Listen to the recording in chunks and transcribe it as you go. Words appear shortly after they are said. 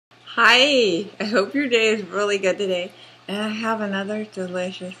Hi, I hope your day is really good today. And I have another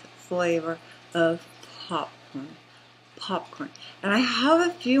delicious flavor of popcorn. Popcorn. And I have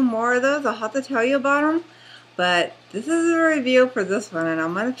a few more of those. I'll have to tell you about them. But this is a review for this one. And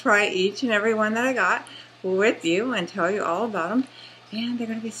I'm going to try each and every one that I got with you and tell you all about them. And they're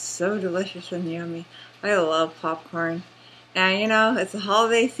going to be so delicious and yummy. I love popcorn. And you know, it's the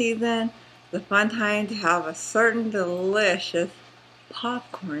holiday season. The fun time to have a certain delicious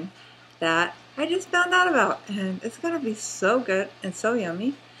popcorn that I just found out about, and it's going to be so good and so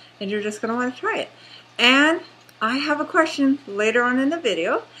yummy, and you're just going to want to try it. And I have a question later on in the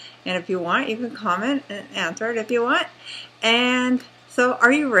video, and if you want, you can comment and answer it if you want. And so,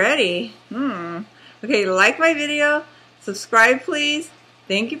 are you ready? Okay, like my video, subscribe please,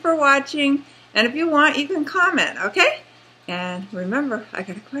 thank you for watching, and if you want, you can comment, okay? And remember, I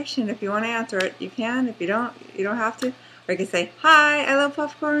got a question. If you want to answer it, you can. If you don't, you don't have to. Or you can say, hi, I love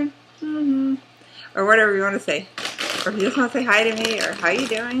popcorn. Or whatever you want to say. Or if you just want to say hi to me or how you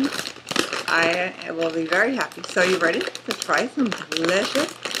doing, I will be very happy. So you ready to try some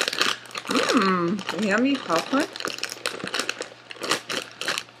delicious, yummy popcorn?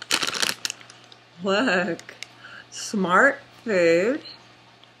 Look, Smartfood.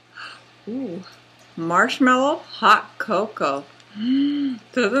 Ooh, Marshmallow hot cocoa. Doesn't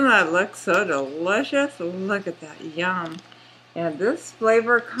that look so delicious? Look at that, yum. And this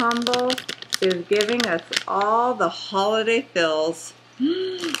flavor combo is giving us all the holiday feels.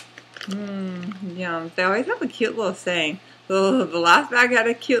 Yum. They always have a cute little saying. So the last bag had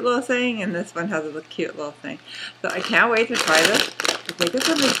a cute little saying, and this one has a cute little thing. So I can't wait to try this. I think it's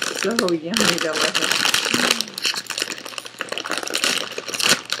going to be so yummy delicious.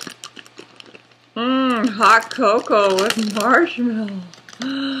 Hot cocoa with marshmallow.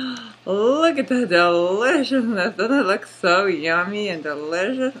 Look at the deliciousness. Doesn't it look so yummy and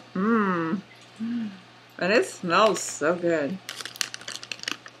delicious? And it smells so good.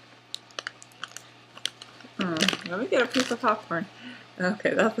 Let me get a piece of popcorn.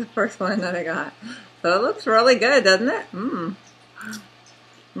 Okay, that's the first one that I got. So it looks really good, doesn't it?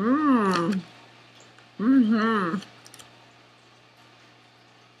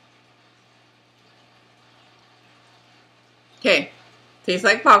 Okay, tastes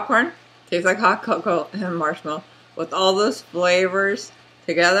like popcorn, tastes like hot cocoa and marshmallow with all those flavors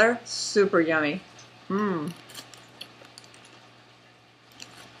together. Super yummy.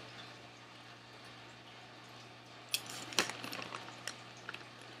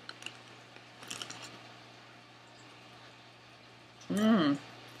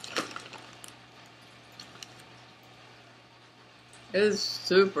 It is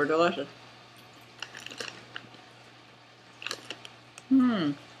super delicious.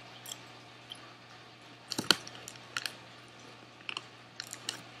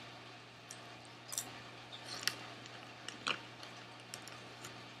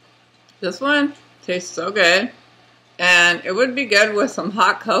 This one tastes so good, and it would be good with some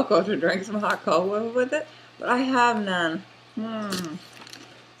hot cocoa, to drink some hot cocoa with it, but I have none.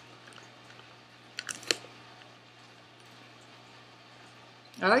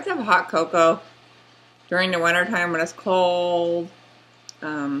 I like to have hot cocoa during the winter time when it's cold.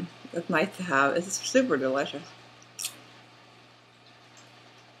 It's nice to have. It's super delicious.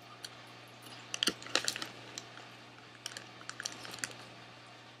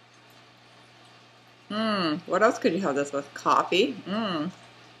 What else could you have this with? Coffee.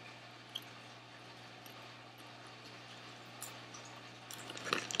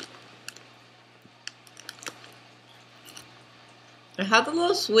 It has a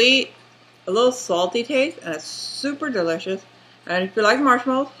little sweet, a little salty taste, and it's super delicious. And if you like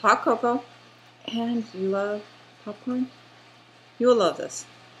marshmallows, hot cocoa, and you love popcorn, you will love this.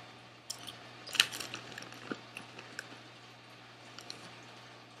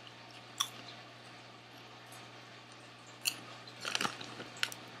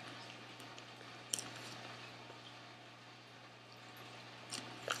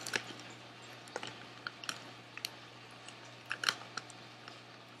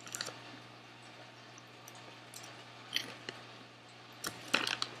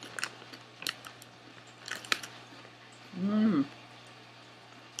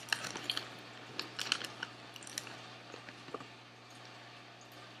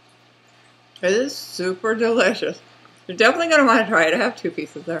 It is super delicious. You're definitely going to want to try it. I have 2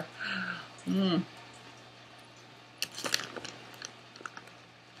 pieces there. And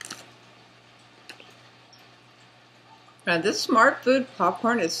this Smartfood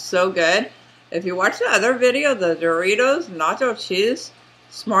popcorn is so good. If you watch the other video, the Doritos Nacho Cheese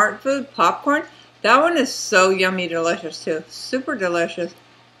Smartfood popcorn, that one is so yummy delicious too. Super delicious.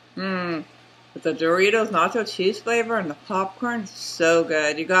 Mmm. With the Doritos nacho cheese flavor and the popcorn, so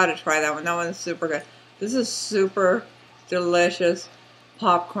good. You gotta try that one. That one's super good. This is super delicious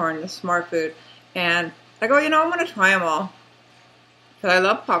popcorn, the Smartfood. And I go, I'm gonna try them all. Because I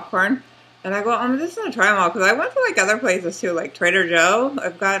love popcorn. And I go, I'm just gonna try them all. Because I went to like other places too, like Trader Joe.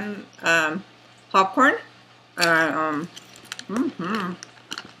 I've gotten popcorn.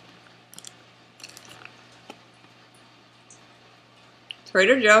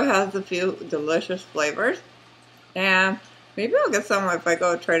 Trader Joe has a few delicious flavors, and maybe I'll get some if I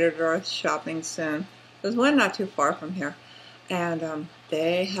go to Trader Joe shopping soon. There's one not too far from here, and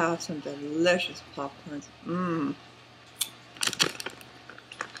they have some delicious popcorns. Mmm.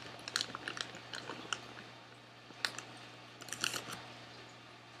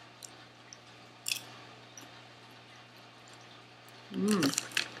 Mmm.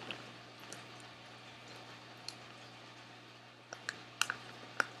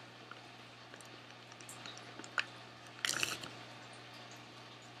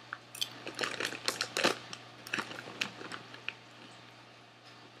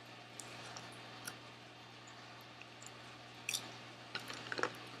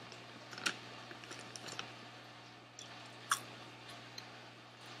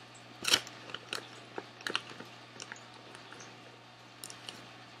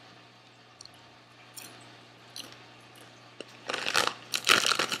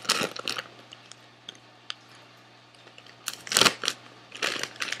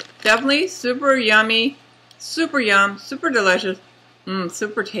 Definitely super yummy, super yum, super delicious,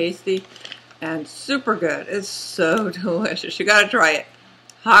 super tasty, and super good. It's so delicious. You gotta try it.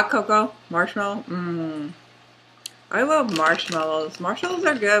 Hot cocoa, marshmallow, I love marshmallows. Marshmallows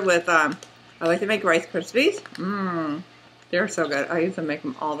are good with, I like to make Rice Krispies. They're so good. I used to make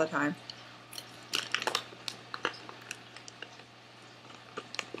them all the time.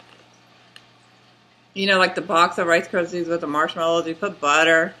 Like the box of Rice Krispies with the marshmallows, you put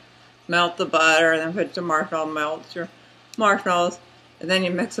butter, melt the butter, and then put your marshmallow, melt your marshmallows, and then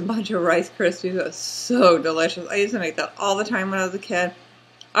you mix a bunch of Rice Krispies. It's so delicious. I used to make that all the time when I was a kid.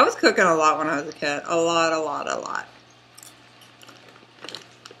 I was cooking a lot when I was a kid. A lot, a lot, a lot.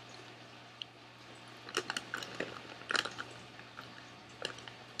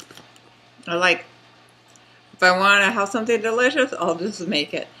 If I want to have something delicious, I'll just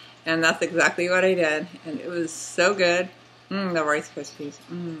make it. And that's exactly what I did. And it was so good. The Rice Krispies.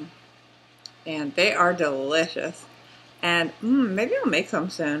 And they are delicious. And maybe I'll make some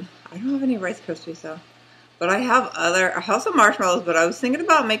soon. I don't have any Rice Krispies though. But I have some marshmallows, but I was thinking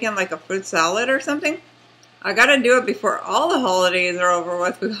about making like a fruit salad or something. I gotta do it before all the holidays are over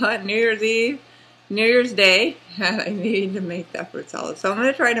with. We got New Year's Eve, New Year's Day, and I need to make that fruit salad. So I'm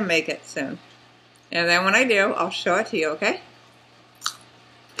gonna try to make it soon. And then when I do, I'll show it to you, okay?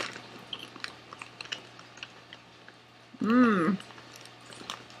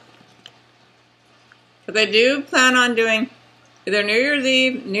 But I do plan on doing either New Year's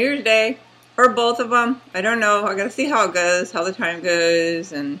Eve, New Year's Day, or both of them. I don't know. I gotta see how it goes, how the time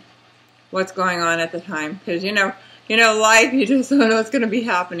goes, and what's going on at the time. Because life, you just don't know what's gonna be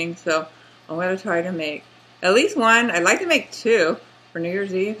happening. So I'm gonna try to make at least one. I'd like to make two for New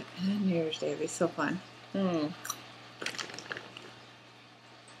Year's Eve and New Year's Day. It'd be so fun.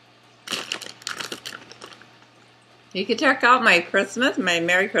 You can check out my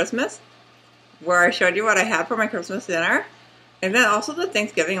Merry Christmas, where I showed you what I had for my Christmas dinner. And then also the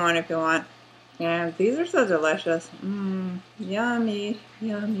Thanksgiving one if you want. And these are so delicious. Yummy,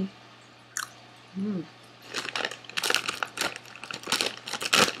 yummy.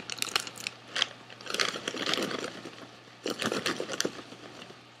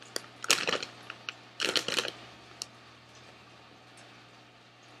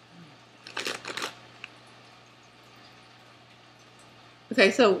 Okay,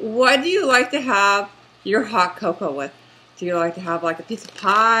 so what do you like to have your hot cocoa with? Do you like to have like a piece of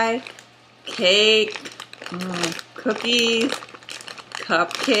pie, cake, cookies,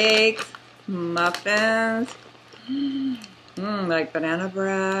 cupcakes, muffins, like banana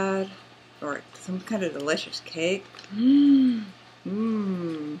bread, or some kind of delicious cake? Or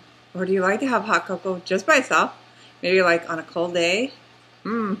do you like to have hot cocoa just by itself? Maybe like on a cold day?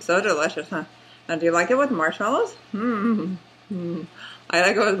 So delicious, huh? And do you like it with marshmallows? I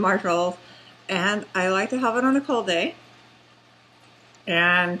like it with marshmallows, and I like to have it on a cold day.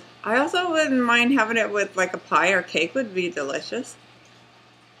 And I also wouldn't mind having it with like a pie or cake would be delicious.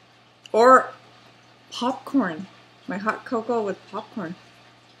 Or popcorn. My hot cocoa with popcorn.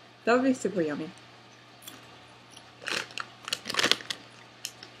 That would be super yummy.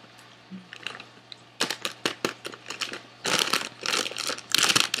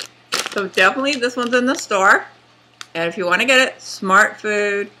 So definitely this one's in the store. And if you want to get it,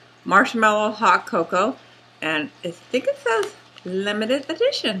 Smartfood Marshmallow Hot Cocoa. And I think it says limited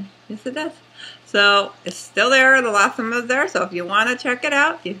edition. Yes, it does. So it's still there. The last one was there. So if you want to check it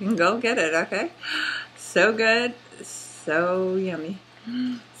out, you can go get it, okay? So good. So yummy.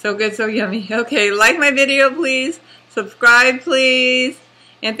 So good, so yummy. Okay, like my video, please. Subscribe, please.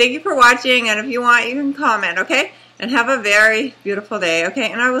 And thank you for watching. And if you want, you can comment, okay? And have a very beautiful day,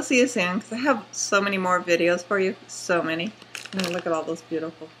 okay? And I will see you soon because I have so many more videos for you. So many. And look at all those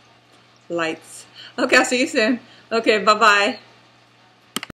beautiful lights. Okay, I'll see you soon. Okay, bye-bye.